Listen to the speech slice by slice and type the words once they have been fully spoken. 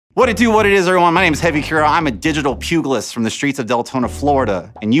What it do, what it is, everyone? My name is HeavyCura. I'm a digital pugilist from the streets of Deltona,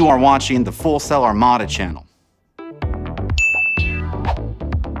 Florida, and you are watching the Full Sail Armada channel.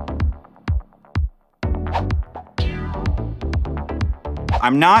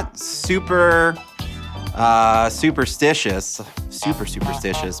 I'm not super superstitious,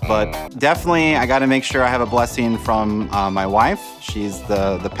 but definitely I gotta make sure I have a blessing from my wife. She's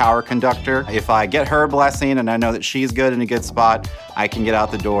the power conductor. If I get her blessing and I know that she's good in a good spot, I can get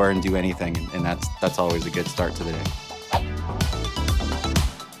out the door and do anything, and that's always a good start to the day.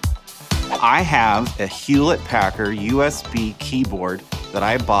 I have a Hewlett-Packard USB keyboard that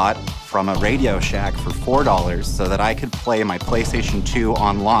I bought from a Radio Shack for $4 so that I could play my PlayStation 2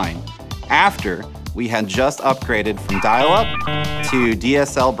 online after we had just upgraded from dial-up to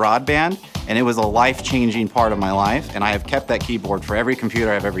DSL broadband, and it was a life-changing part of my life, and I have kept that keyboard for every computer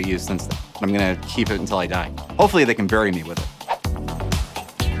I've ever used since then. I'm gonna keep it until I die. Hopefully they can bury me with it.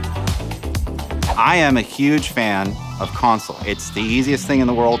 I am a huge fan of console. It's the easiest thing in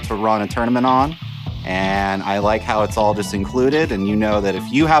the world to run a tournament on, and I like how it's all just included, and you know that if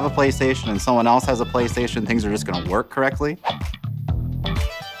you have a PlayStation and someone else has a PlayStation, things are just gonna work correctly.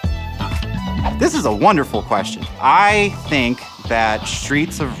 This is a wonderful question. I think that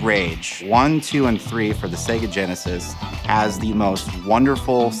Streets of Rage 1, 2, and 3 for the Sega Genesis has the most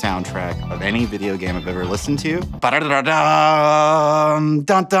wonderful soundtrack of any video game I've ever listened to. Ba-da-da-da-dum,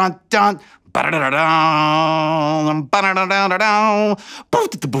 dun dun dun. Ba-da-da-da-dum, ba-da-da-da-da-dum.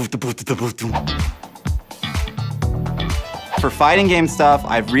 For fighting game stuff,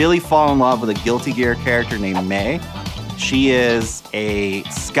 I've really fallen in love with a Guilty Gear character named May. She is a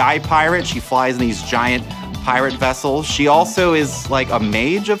sky pirate. She flies in these giant pirate vessels. She also is like a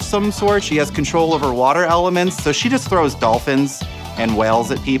mage of some sort. She has control over water elements. So she just throws dolphins and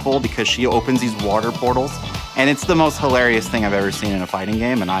whales at people because she opens these water portals. And it's the most hilarious thing I've ever seen in a fighting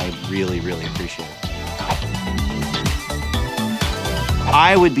game, and I really, really appreciate it.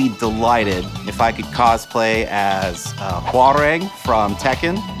 I would be delighted if I could cosplay as Hwarang from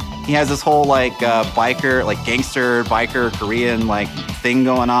Tekken. He has this whole like biker, like gangster, biker, Korean like thing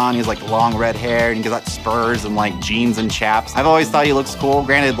going on. He's like long red hair and he's got spurs and like jeans and chaps. I've always thought he looks cool.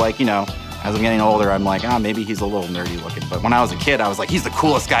 Granted, like, you know, as I'm getting older, I'm like, maybe he's a little nerdy looking. But when I was a kid, I was like, he's the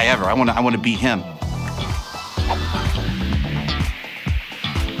coolest guy ever. I want to be him.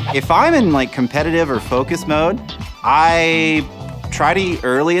 If I'm in like competitive or focus mode, I try to eat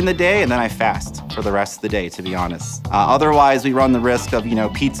early in the day and then I fast for the rest of the day, to be honest. Otherwise, we run the risk of, you know,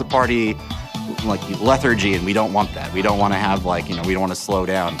 pizza party, like lethargy, and we don't want that. We don't want to have like, you know, we don't want to slow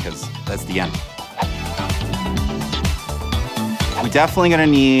down because that's the end. We're definitely gonna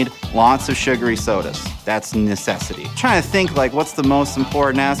need lots of sugary sodas. That's a necessity. I'm trying to think like what's the most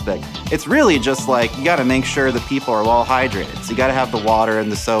important aspect. It's really just like you gotta make sure that people are well hydrated. So you gotta have the water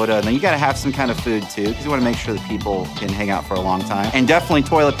and the soda, and then you gotta have some kind of food too, because you wanna make sure that people can hang out for a long time. And definitely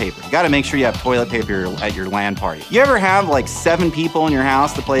toilet paper. You gotta make sure you have toilet paper at your LAN party. You ever have like 7 people in your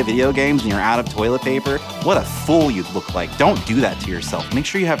house to play video games and you're out of toilet paper? What a fool you'd look like. Don't do that to yourself. Make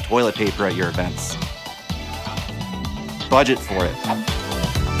sure you have toilet paper at your events. Budget for it.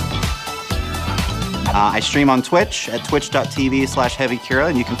 I stream on Twitch at twitch.tv/HeavyCura,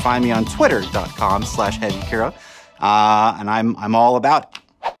 and you can find me on twitter.com/HeavyCura, and I'm all about it.